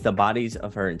sees the bodies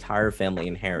of her entire family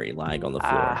and Harry lying on the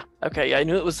floor. Okay, yeah, I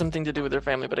knew it was something to do with their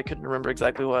family, but I couldn't remember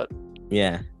exactly what.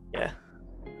 Yeah. Yeah.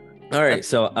 All right,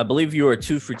 so I believe you are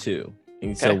 2 for 2.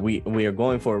 And so Okay. we are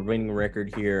going for a winning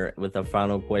record here with our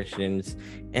final questions,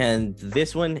 and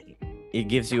this one, it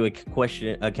gives you a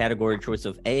category choice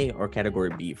of A or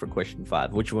category B for question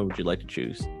 5. Which one would you like to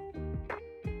choose?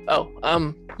 Oh,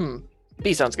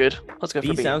 B sounds good. Let's go for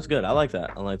B B. sounds good. I like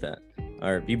that. All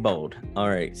right, be bold. All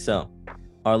right, so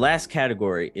our last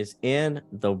category is in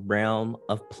the realm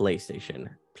of PlayStation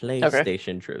Okay.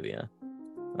 trivia.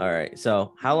 All right,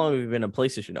 so how long have you been a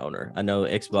PlayStation owner? I know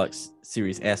Xbox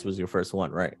Series S was your first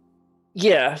one, right?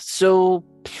 Yeah. So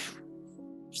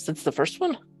since the first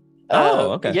one.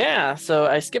 Oh, okay. Yeah. So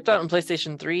I skipped out on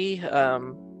PlayStation 3.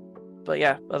 But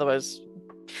yeah, otherwise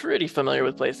pretty familiar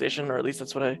with PlayStation, or at least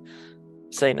that's what I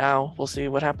say now. We'll see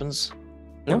what happens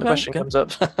when the question comes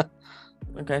up.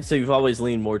 Okay, so you've always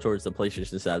leaned more towards the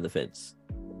PlayStation side of the fence.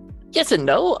 Yes and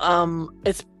no.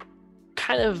 It's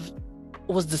kind of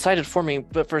was decided for me,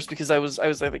 but first because I was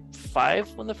like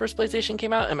 5 when the first PlayStation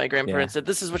came out, and my grandparents said,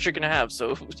 "This is what you're gonna have."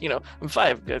 So I'm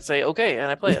 5. I'd say okay,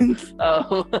 and I play it.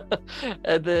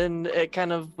 And then it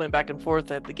kind of went back and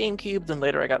forth. I had the GameCube, then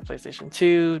later I got PlayStation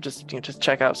 2, just just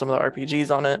check out some of the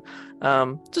RPGs on it.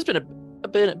 Just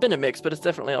been a mix, but it's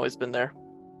definitely always been there.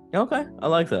 Okay, I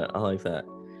like that.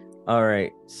 All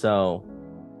right, so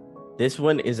this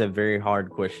one is a very hard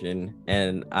question,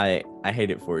 and I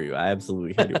hate it for you. I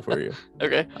absolutely hate it for you.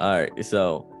 Okay. All right,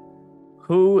 so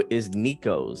who is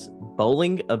Nico's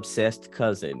bowling obsessed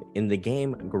cousin in the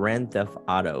game Grand Theft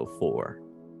Auto 4?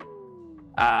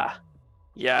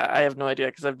 Yeah, I have no idea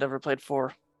because I've never played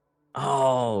 4.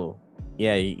 Oh,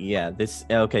 yeah. This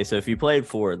okay. So if you played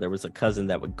 4, there was a cousin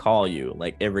that would call you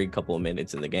like every couple of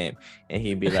minutes in the game, and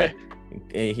he'd be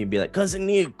like, "Cousin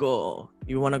Nico,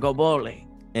 you want to go bowling?"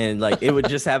 And like it would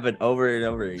just happen over and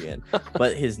over again.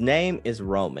 But his name is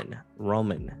Roman.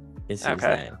 Roman is his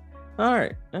name. All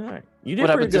right. You did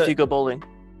what happens good. if you go bowling?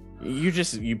 You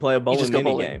play a bowling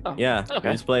mini game. Oh, yeah. Okay.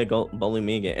 You just play a bowling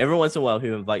mini game. Every once in a while, he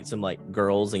invites some like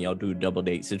girls, and y'all do a double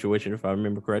date situation, if I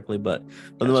remember correctly. But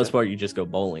for the most part, you just go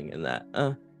bowling in that.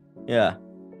 Yeah.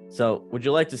 So, would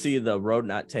you like to see the road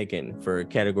not taken for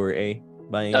category A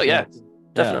by any chance? Yeah,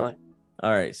 definitely. Yeah.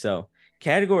 All right. So,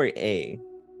 category A,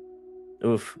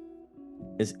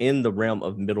 is in the realm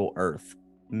of Middle Earth.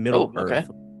 Middle Earth. Okay.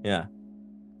 Yeah.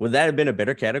 Would that have been a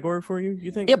better category for you?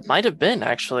 You think? It might have been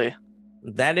actually.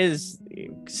 That is,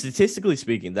 statistically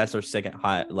speaking, that's our second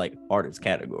hardest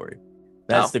category.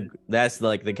 That's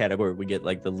the category we get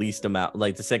like the least amount,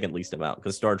 like the second least amount,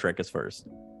 because Star Trek is first.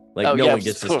 Like no one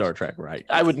gets the Star Trek right.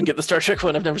 I wouldn't get the Star Trek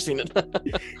one. I've never seen it.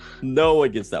 No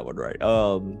one gets that one right.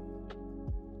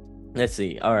 Let's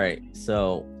see. All right.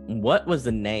 So, what was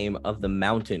the name of the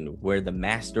mountain where the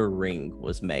Master Ring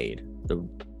was made? The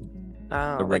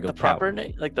like the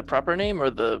proper name,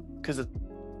 or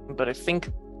but I think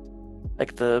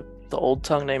like the old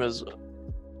tongue name is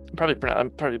I'm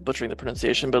probably butchering the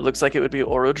pronunciation, but it looks like it would be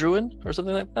Orodruin or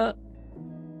something like that.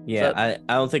 Yeah,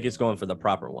 I don't think it's going for the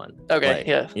proper one. Okay,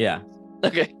 yeah.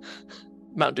 Okay.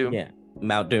 Mount Doom. Yeah,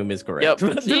 Mount Doom is correct.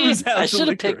 Yep. I should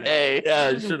have picked A.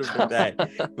 Yeah, I should have picked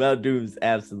A. Mount Doom's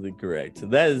absolutely correct.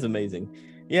 That is amazing.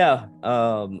 Yeah.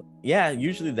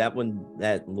 Usually that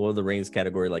Lord of the Rings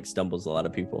category like stumbles a lot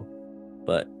of people.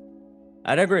 But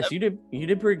I digress. Yep. You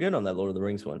did pretty good on that Lord of the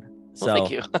Rings one. So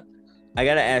thank you. I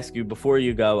gotta ask you before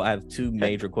you go, I have 2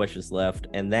 major questions left,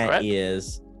 and that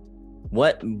is,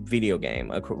 what video game,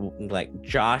 like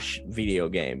Josh video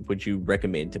game, would you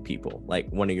recommend to people? Like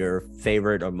one of your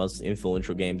favorite or most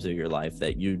influential games of your life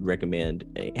that you'd recommend?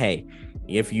 Hey,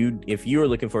 if you are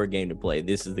looking for a game to play,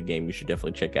 this is the game you should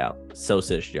definitely check out. So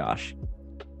says Josh.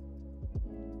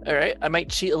 All right, I might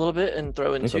cheat a little bit and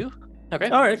throw in 2. Okay.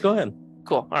 All right, go ahead.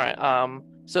 Cool. All right.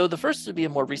 So the first would be a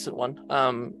more recent one,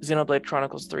 Xenoblade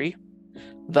Chronicles 3.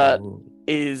 That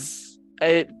is,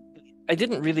 I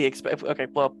didn't really expect. Okay,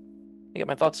 well, I get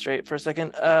my thoughts straight for a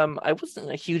second. I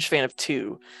wasn't a huge fan of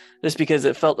 2, just because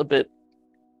it felt a bit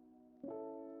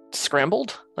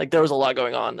scrambled. Like there was a lot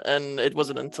going on, and it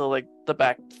wasn't until like the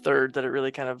back third that it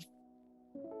really kind of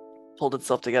pulled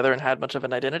itself together and had much of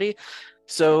an identity.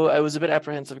 So I was a bit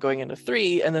apprehensive going into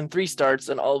 3, and then 3 starts,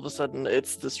 and all of a sudden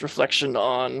it's this reflection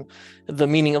on the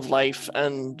meaning of life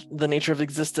and the nature of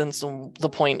existence and the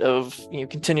point of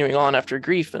continuing on after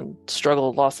grief and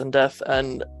struggle, loss, and death.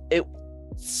 And it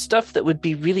stuff that would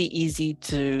be really easy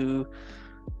to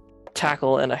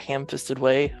tackle in a ham-fisted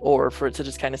way, or for it to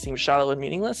just kind of seem shallow and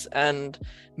meaningless. And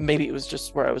maybe it was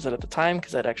just where I was at the time,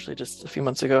 because I'd actually just a few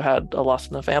months ago had a loss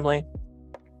in the family.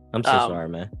 I'm so sorry,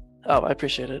 man. Oh, I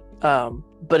appreciate it.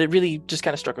 But it really just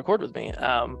kind of struck a chord with me.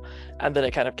 And then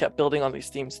it kind of kept building on these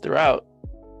themes throughout.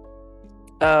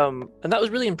 And that was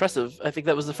really impressive. I think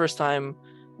that was the first time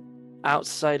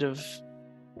outside of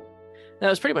that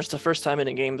was pretty much the first time in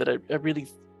a game that I really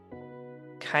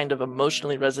kind of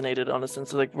emotionally resonated on a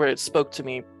sense of like where it spoke to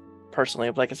me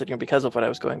personally, like I said, because of what I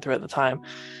was going through at the time.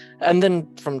 And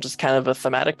then from just kind of a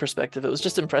thematic perspective, it was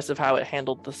just impressive how it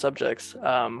handled the subjects.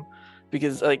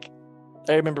 Because like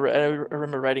I remember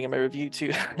writing in my review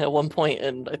too at one point,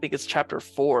 and I think it's chapter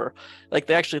 4. Like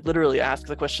they actually literally ask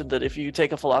the question that if you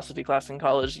take a philosophy class in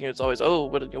college, it's always, oh,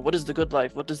 what is the good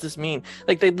life? What does this mean?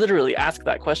 Like they literally ask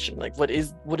that question, like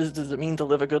does it mean to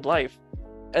live a good life?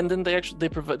 And then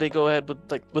they go ahead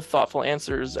with thoughtful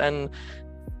answers. And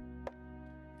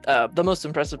the most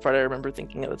impressive part I remember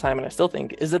thinking at the time, and I still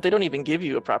think, is that they don't even give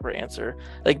you a proper answer.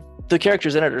 Like the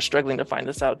characters in it are struggling to find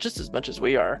this out just as much as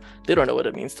we are. They don't know what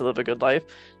it means to live a good life.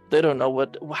 They don't know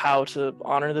how to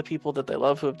honor the people that they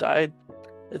love who have died.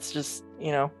 It's just,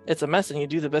 it's a mess, and you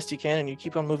do the best you can, and you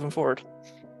keep on moving forward.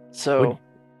 So,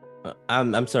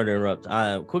 I'm sorry to interrupt.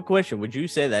 Quick question: would you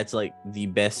say that's like the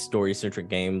best story-centric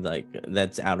game like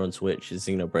that's out on Switch? Is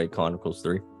Xenoblade Chronicles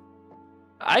 3?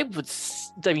 I'm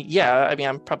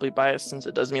probably biased since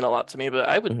it does mean a lot to me, but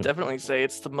I would definitely say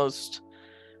it's the most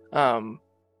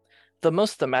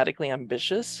thematically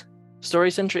ambitious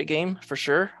story-centric game for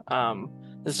sure.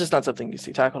 It's just not something you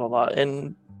see tackled a lot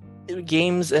in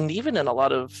games, and even in a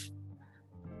lot of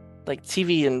like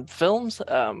TV and films,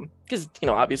 because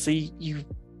obviously you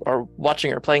are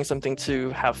watching or playing something to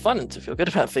have fun and to feel good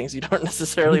about things. You don't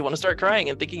necessarily want to start crying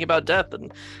and thinking about death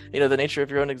and the nature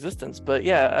of your own existence. But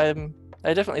yeah,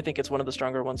 I definitely think it's one of the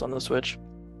stronger ones on the Switch.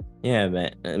 Yeah,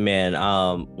 man.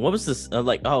 What was this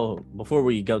like? Oh, before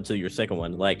we go to your second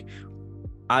one, like,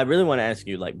 I really want to ask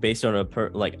you, like, based on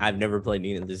I've never played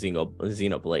any of the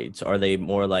Xenoblades. Are they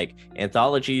more like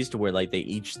anthologies to where like they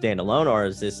each stand alone, or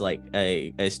is this like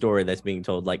a story that's being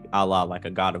told like a la like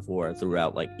a God of War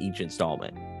throughout like each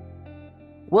installment?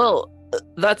 Well,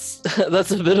 that's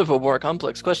a bit of a more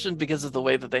complex question because of the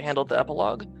way that they handled the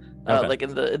epilogue. Okay. Like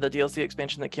in the DLC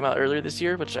expansion that came out earlier this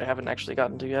year, which I haven't actually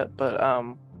gotten to yet. But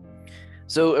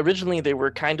so originally they were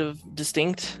kind of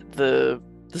distinct. The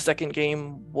second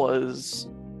game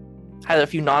had a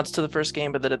few nods to the first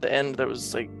game, but then at the end there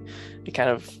was like it kind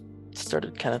of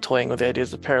started kind of toying with the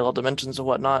ideas of parallel dimensions and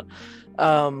whatnot.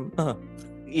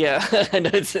 Yeah, I know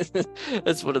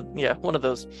it's one of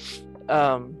those.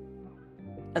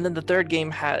 And then the third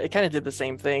game it kind of did the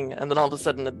same thing, and then all of a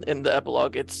sudden in the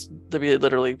epilogue, it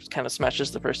literally kind of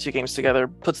smashes the first two games together,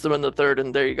 puts them in the third,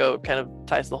 and there you go, kind of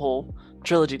ties the whole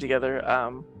trilogy together.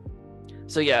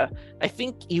 So yeah, I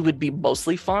think you would be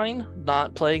mostly fine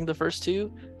not playing the first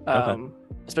two,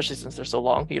 especially since they're so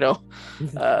long,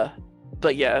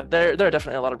 But yeah, there are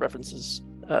definitely a lot of references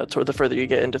toward the further you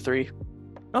get into 3.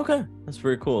 Okay, that's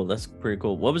pretty cool.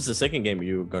 What was the second game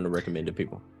you were going to recommend to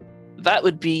people? That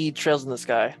would be Trails in the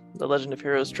Sky, The Legend of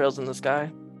Heroes Trails in the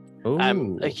Sky. Ooh.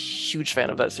 I'm a huge fan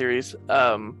of that series.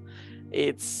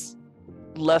 It's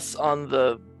less on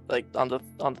the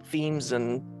themes,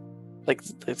 and like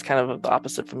it's kind of the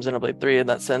opposite from Xenoblade 3 in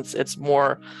that sense. It's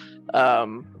more a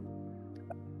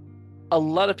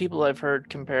lot of people I've heard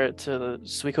compare it to the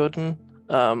Suikoden,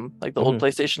 like the old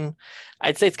PlayStation.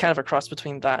 I'd say it's kind of a cross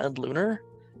between that and Lunar,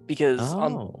 because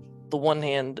on the one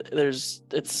hand,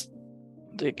 it's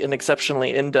like an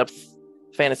exceptionally in-depth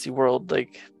fantasy world,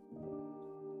 like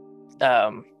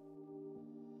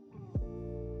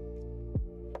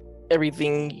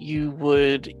everything you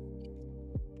would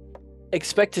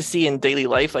expect to see in daily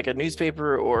life, like a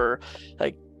newspaper or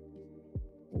like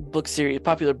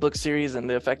popular book series, and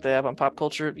the effect they have on pop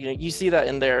culture. You see that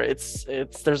in there.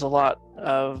 There's a lot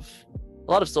of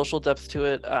social depth to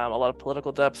it, a lot of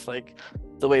political depth, like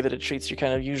the way that it treats your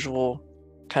kind of usual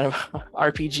kind of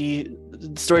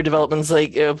RPG story developments,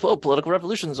 like political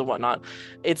revolutions and whatnot.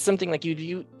 It's something like you'd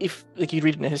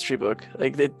read in a history book.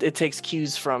 Like it takes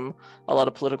cues from a lot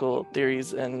of political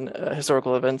theories and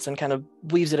historical events and kind of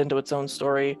weaves it into its own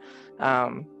story.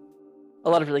 A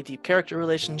lot of really deep character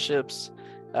relationships.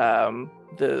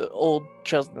 The old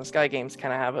Trails in the Sky games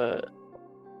kind of have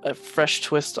a fresh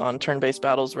twist on turn-based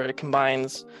battles, where it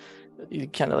combines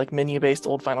kind of like menu-based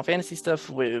old Final Fantasy stuff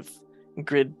with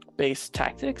grid-based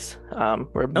tactics,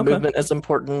 where movement is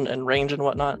important and range and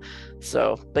whatnot.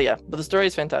 So, but the story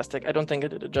is fantastic. I don't think it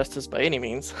did it justice by any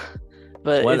means,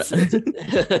 but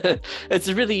it's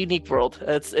a really unique world.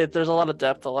 There's a lot of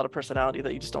depth, a lot of personality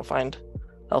that you just don't find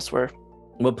elsewhere.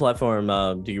 What platform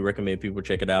do you recommend people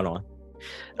check it out on?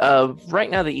 Right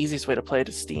now, the easiest way to play it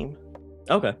is Steam.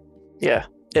 Okay. Yeah,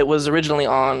 it was originally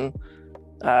on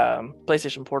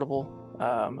PlayStation Portable,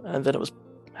 and then it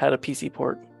had a PC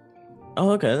port.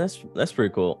 Oh, okay, that's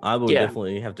pretty cool. I will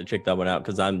definitely have to check that one out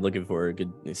because I'm looking for a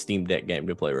good Steam Deck game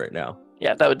to play right now.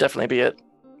 Yeah, that would definitely be it.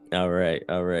 All right,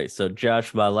 all right. So,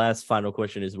 Josh, my last final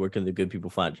question is, where can the good people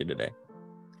find you today?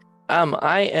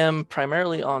 I am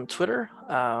primarily on Twitter.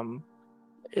 My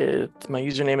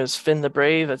username is Finn the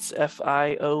Brave. That's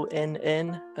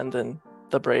FIONN, and then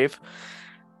the Brave.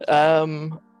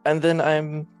 And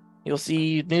then you'll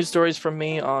see news stories from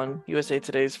me on USA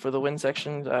Today's For the Win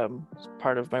section.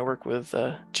 Part of my work with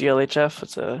GLHF.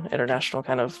 It's an international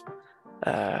kind of,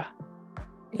 I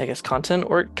guess,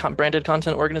 branded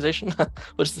content organization,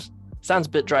 which sounds a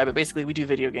bit dry, but basically we do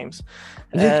video games,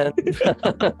 and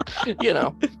you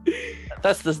know,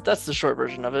 that's the short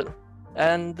version of it.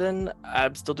 And then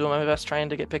I'm still doing my best trying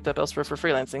to get picked up elsewhere for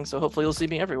freelancing. So hopefully you'll see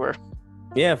me everywhere.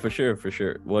 Yeah, for sure, for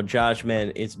sure. Well, Josh,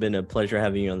 man, it's been a pleasure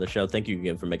having you on the show. Thank you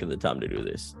again for making the time to do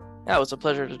this. Yeah, it was a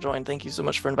pleasure to join. Thank you so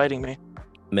much for inviting me.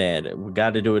 Man, we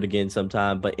got to do it again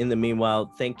sometime. But in the meanwhile,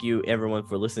 thank you everyone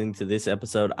for listening to this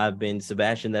episode. I've been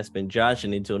Sebastian. That's been Josh.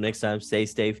 And until next time, stay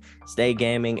safe, stay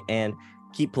gaming, and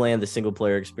keep playing the single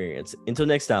player experience. Until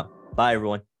next time, bye,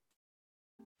 everyone.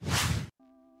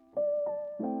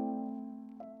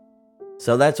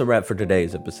 So that's a wrap for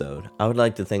today's episode. I would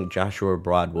like to thank Joshua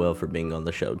Broadwell for being on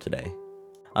the show today.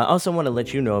 I also want to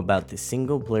let you know about the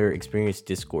Single Player Experience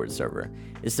Discord server.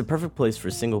 It's the perfect place for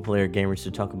single player gamers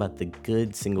to talk about the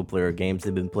good single player games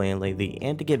they've been playing lately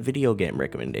and to get video game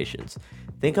recommendations.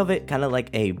 Think of it kind of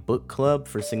like a book club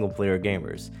for single player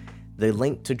gamers. The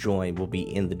link to join will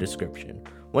be in the description.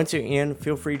 Once you're in,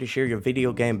 feel free to share your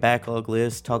video game backlog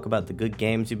list, talk about the good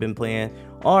games you've been playing,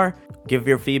 or give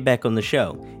your feedback on the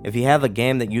show. If you have a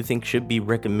game that you think should be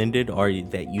recommended or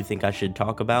that you think I should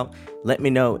talk about, let me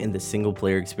know in the Single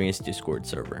Player Experience Discord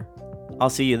server. I'll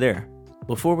see you there.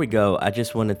 Before we go, I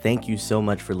just want to thank you so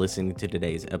much for listening to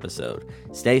today's episode.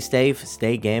 Stay safe,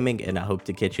 stay gaming, and I hope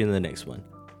to catch you in the next one.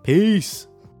 Peace!